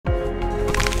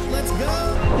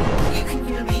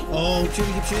Keep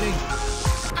shooting, keep shooting.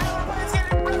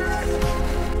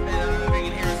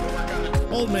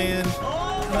 Old man. I'm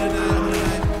gonna die, I'm gonna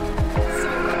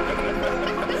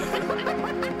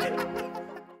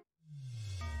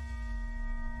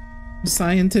die.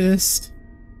 Scientist.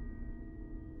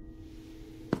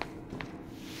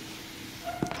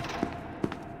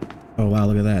 Oh wow,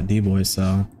 look at that D-boy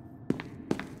cell.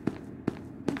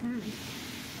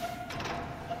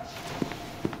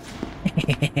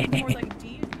 More like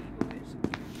D boys.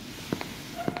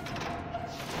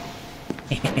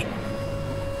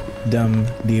 Dumb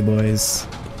D-boys.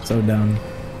 So dumb.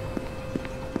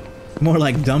 More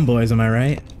like dumb boys, am I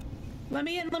right? Let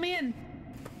me in, let me in.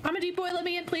 I'm a D boy, let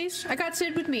me in, please. I got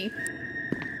Sid with me.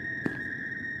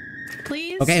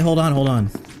 Please? Okay, hold on, hold on.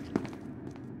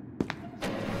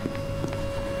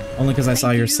 Only because I saw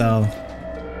your cell.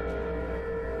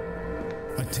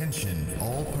 Attention,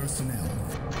 all personnel.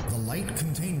 The light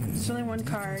containment. There's only one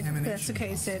card. That's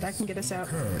okay, Sid. I can get us out.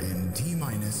 Occur in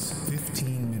T-minus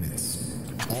 15 minutes.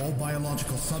 All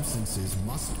biological substances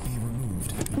must be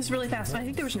removed. This is really fast. I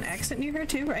think there was an exit near here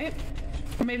too, right?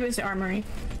 Or maybe it was the armory.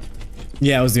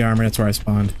 Yeah, it was the armory. That's where I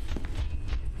spawned.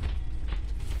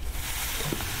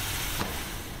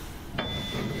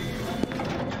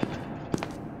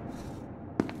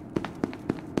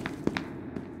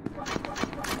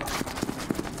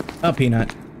 Oh,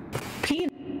 Peanut.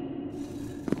 Peanut.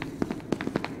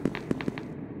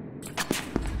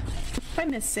 I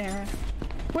miss Sarah.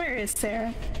 Where is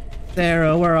Sarah?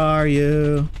 Sarah, where are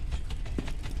you?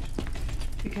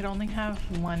 We could only have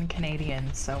one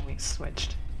Canadian, so we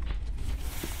switched.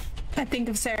 I think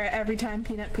of Sarah every time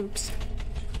Peanut poops.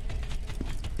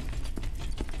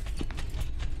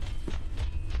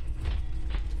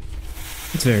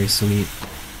 It's very sweet.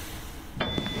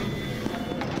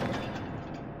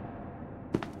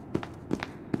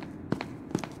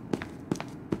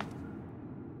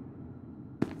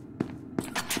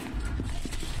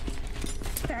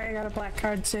 Sorry, I got a black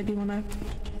card, Sid. You wanna?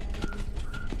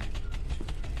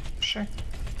 Sure.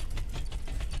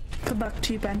 Good luck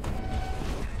to you, Ben.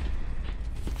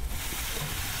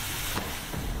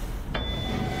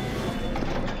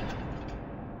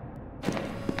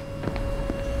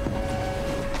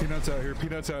 Peanuts out here,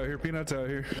 peanuts out here, peanuts out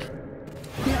here.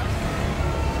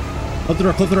 Yeah. Close the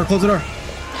door, close the door, close the door.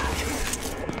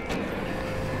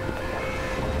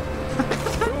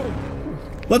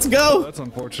 Let's go! Oh, that's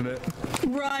unfortunate.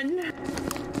 Run.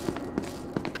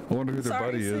 I wonder who their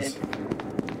Sorry, buddy is. Sid.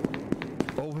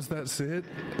 Oh, was that Sid?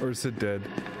 Or is Sid dead?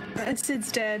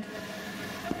 Sid's dead.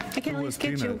 I can Who at was least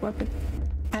get you a Peanut? weapon.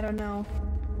 I don't know.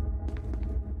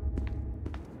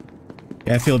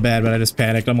 Yeah, I feel bad, but I just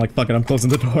panicked. I'm like, fuck it, I'm closing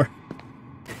the door.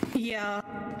 Yeah.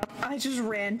 I just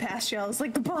ran past you. I was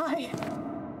like, goodbye.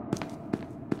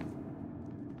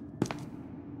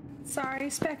 Sorry,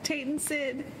 spectating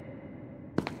Sid.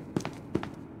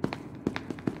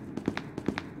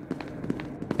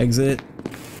 Exit.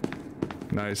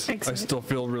 Nice. I Excellent. still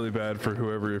feel really bad for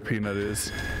whoever your peanut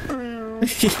is. Yeah.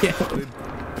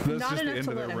 That's Not just the enough end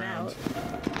to of their let him round. out.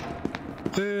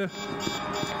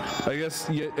 I guess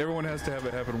everyone has to have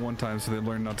it happen one time so they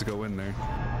learn not to go in there.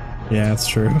 Yeah, that's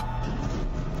true.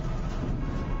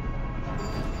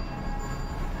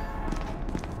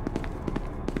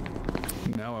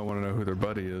 Now I want to know who their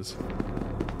buddy is.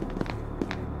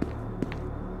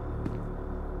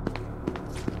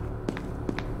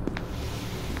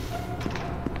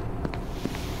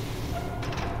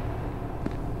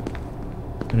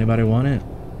 Anybody want it?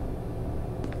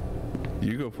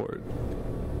 You go for it.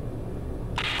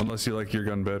 Unless you like your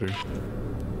gun better.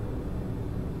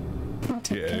 I'll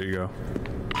take Yeah, it. there you go.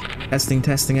 Testing,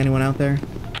 testing. Anyone out there?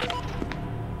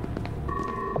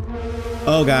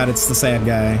 Oh god, it's the sad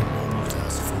guy.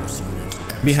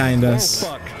 Behind us. Oh,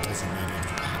 fuck.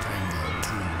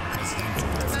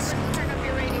 Turn up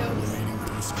your radios.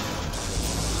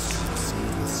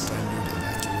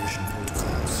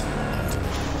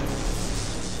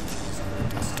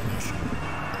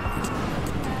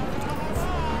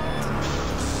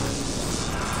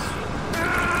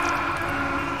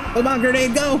 Come on,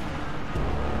 grenade, go!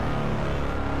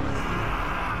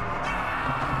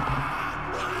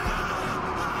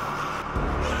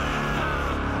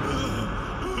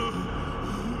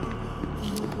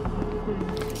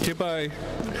 Get by.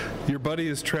 Your buddy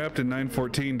is trapped in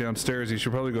 914 downstairs. You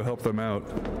should probably go help them out.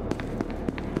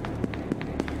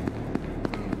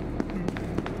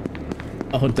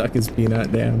 Oh, duck is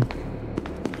peanut, damn.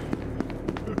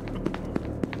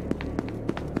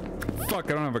 Fuck,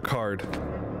 I don't have a card.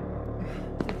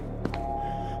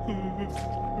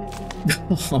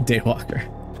 Oh, Daywalker.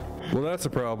 Well, that's a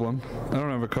problem. I don't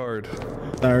have a card.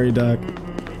 Sorry, duck.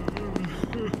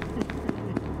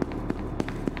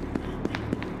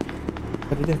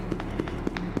 We did.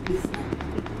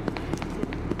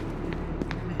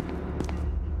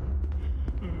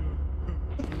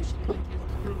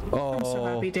 I'm so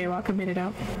happy Daywalker made it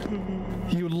out.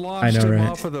 You launched him right?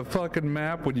 off of the fucking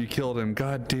map when you killed him.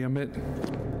 God damn it.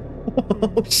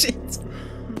 Oh shit.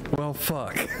 Well,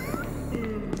 fuck.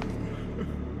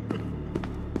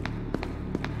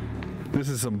 This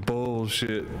is some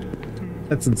bullshit.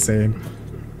 That's insane.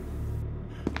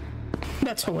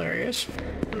 That's hilarious.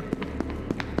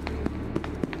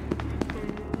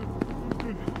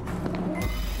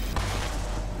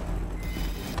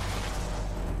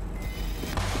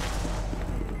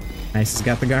 Nice, he's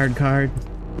got the guard card.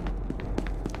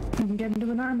 You can get into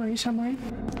an armory somewhere.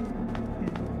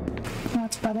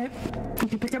 That's about it. You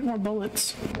can pick up more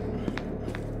bullets.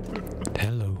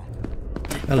 Hello.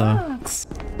 Hello. Fox.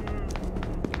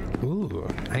 Ooh,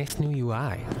 nice new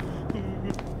UI.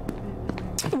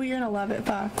 Well, you're gonna love it,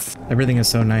 Fox. Everything is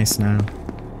so nice now.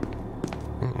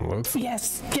 Looks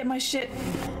Yes, get my shit.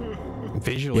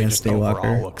 visually Yes, just Daywalker.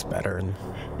 overall looks better and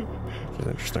it's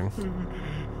interesting.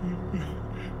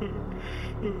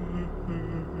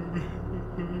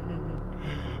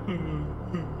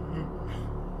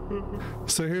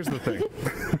 So here's the thing.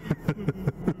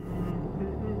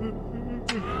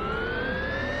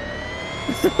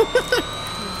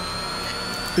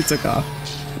 He took off.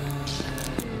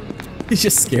 He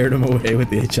just scared him away with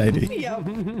the HID. Yep.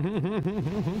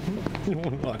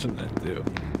 Watching that too.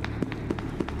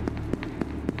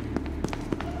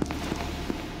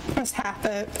 I was half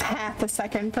a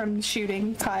second from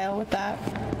shooting Kyle with that.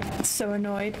 So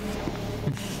annoyed.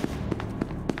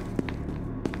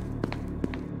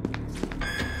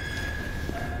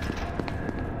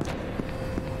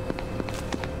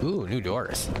 Ooh, new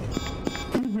doors.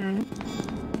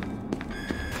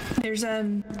 There's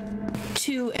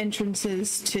 2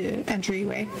 entrances to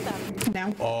entryway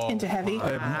now into heavy.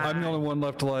 I'm the only one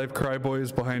left alive. Cryboy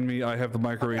is behind me. I have the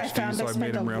micro I HD, found so I I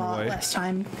made spend a him run lot away. less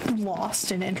time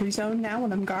lost in entry zone now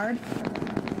when I'm guard.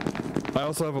 I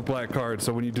also have a black card,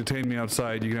 so when you detain me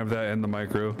outside, you can have that and the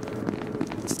micro.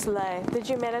 Slay. Did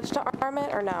you manage to arm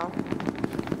it or no?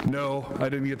 No, I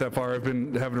didn't get that far. I've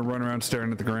been having to run around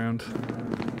staring at the ground.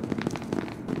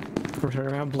 We're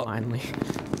turning around blindly.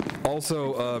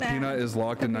 Also, Bad. Peanut is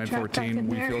locked in Put the trap back 914. in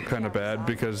We there. feel kind of bad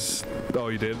because... Oh,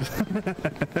 you did?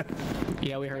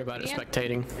 Yeah, we heard about it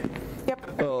spectating.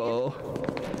 Yep. Oh.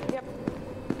 Yep.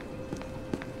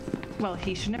 Well,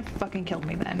 he shouldn't have fucking killed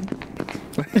me then.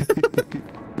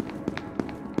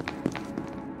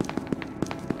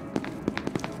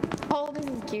 Oh, this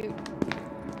is cute.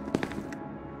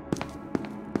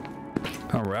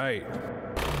 All right.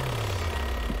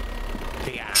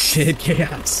 Shit,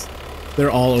 chaos.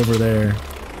 They're all over there.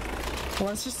 Well,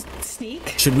 let's just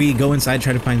sneak. Should we go inside,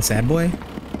 try to find Sad Boy?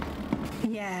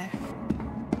 Yeah.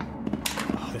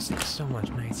 Oh, this is so much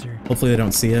nicer. Hopefully they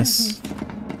don't see us.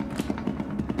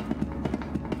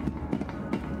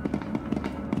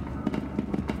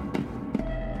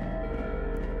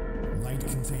 Light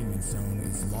containment zone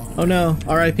is locked. Oh no,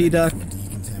 R.I.P. Duck.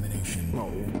 Decontamination. The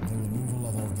removal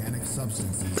of organic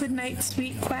substances. Good night,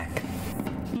 sweet quack.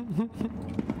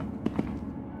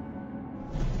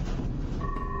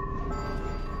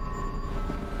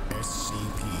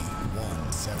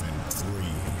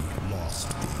 SCP-173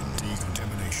 lost in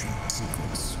decontamination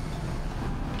sequence.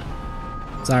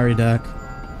 Sorry, Duck.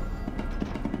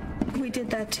 We did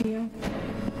that to you.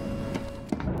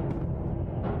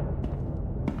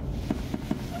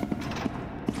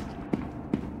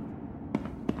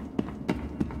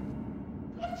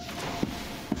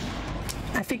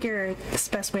 I figure it's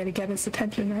the best way to get his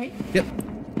attention, right? Yep.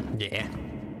 Yeah.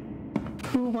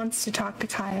 Who wants to talk to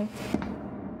Kyle?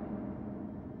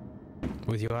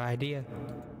 With your idea.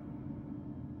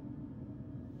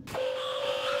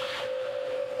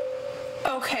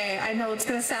 Okay, I know it's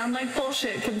gonna sound like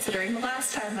bullshit considering the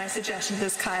last time I suggested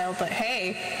this, Kyle, but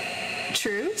hey,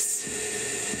 truce?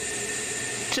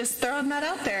 Just throwing that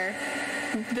out there.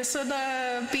 This would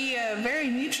be a very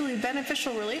mutually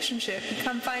beneficial relationship. You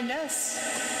come find us.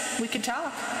 We could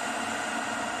talk.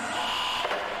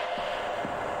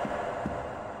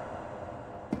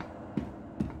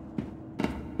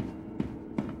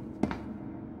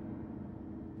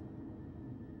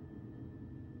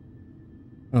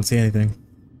 I don't see anything.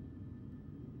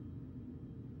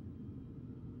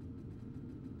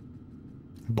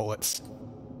 Bullets.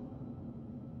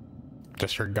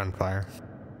 Just heard gunfire.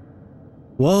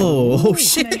 Whoa, oh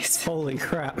shit. Nice. Holy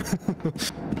crap.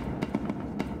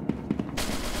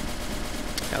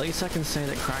 At least I can say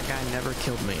that Cry Guy never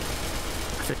killed me.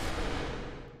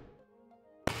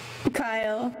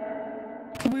 Kyle,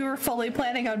 we were fully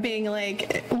planning on being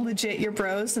like legit your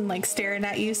bros and like staring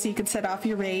at you so you could set off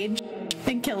your rage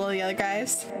and kill all the other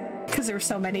guys because there were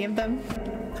so many of them.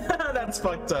 That's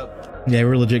fucked up. Yeah,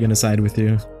 we're legit gonna side with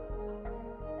you.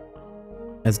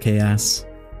 As chaos.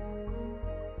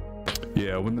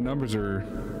 Yeah, when the numbers are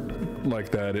like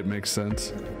that, it makes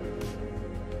sense.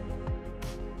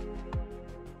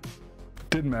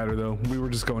 Didn't matter though. We were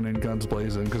just going in guns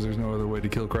blazing because there's no other way to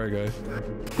kill Cry Guy.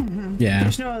 Mm-hmm. Yeah.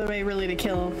 There's no other way really to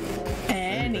kill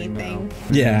anything.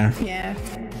 Yeah. Yeah.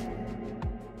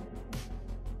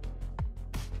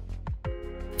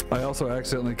 I also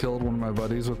accidentally killed one of my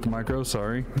buddies with the micro.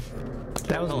 Sorry.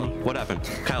 That was me. What happened?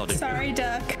 Kyle did. Sorry,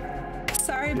 Duck.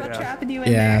 Sorry about Yeah. trapping you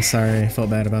in Yeah, there. sorry. I felt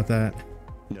bad about that.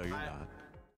 No, you're